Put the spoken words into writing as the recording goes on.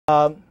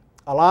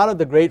A lot of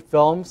the great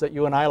films that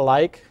you and I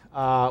like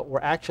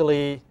were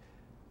actually,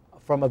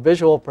 from a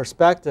visual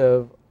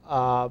perspective,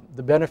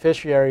 the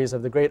beneficiaries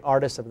of the great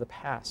artists of the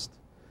past.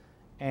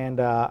 And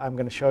I'm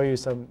going to show you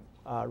some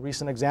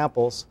recent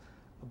examples.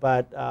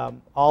 But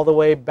all the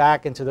way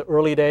back into the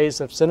early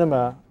days of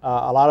cinema,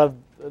 a lot of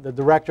the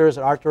directors,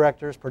 art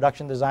directors,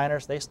 production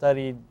designers, they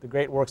studied the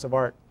great works of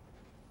art.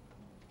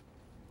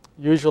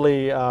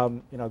 Usually,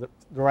 the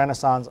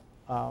Renaissance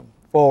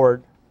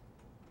forward.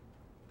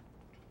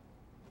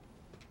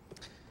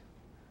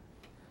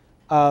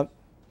 Let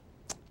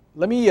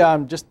me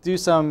just do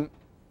some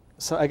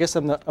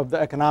of the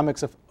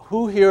economics of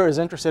who here is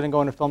interested in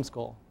going to film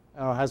school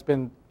or has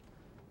been.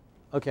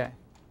 Okay,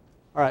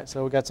 all right.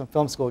 So we got some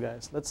film school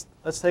guys.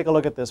 Let's take a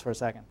look at this for a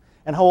second.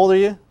 And how old are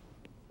you?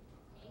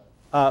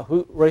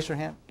 Who raise your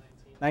hand?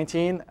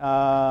 19.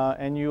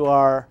 And you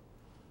are.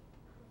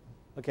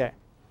 Okay,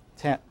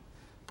 10.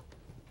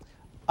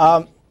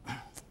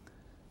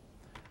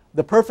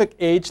 The perfect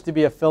age to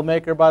be a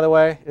filmmaker, by the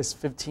way, is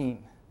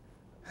 15.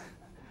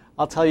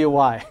 I'll tell you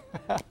why.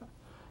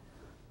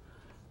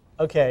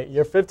 Okay,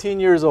 you're 15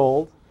 years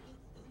old.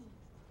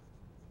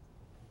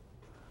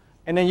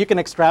 And then you can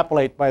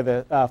extrapolate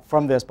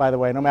from this, by the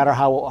way, no matter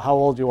how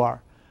old you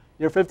are.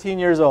 You're 15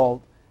 years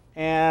old,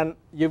 and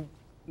you've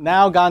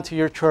now gone to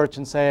your church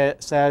and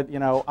said,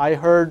 I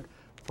heard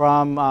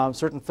from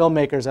certain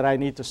filmmakers that I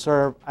need to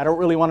serve. I don't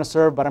really want to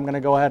serve, but I'm going to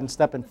go ahead and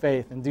step in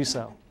faith and do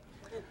so.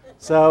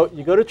 So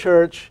you go to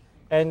church,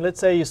 and let's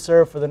say you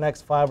serve for the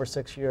next 5 or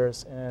 6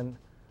 years in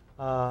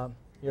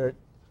your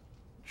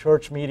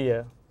church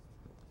media,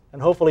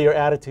 and hopefully your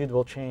attitude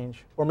will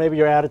change. Or maybe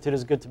your attitude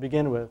is good to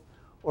begin with.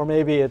 Or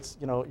maybe it's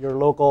your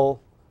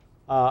local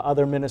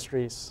other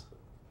ministries.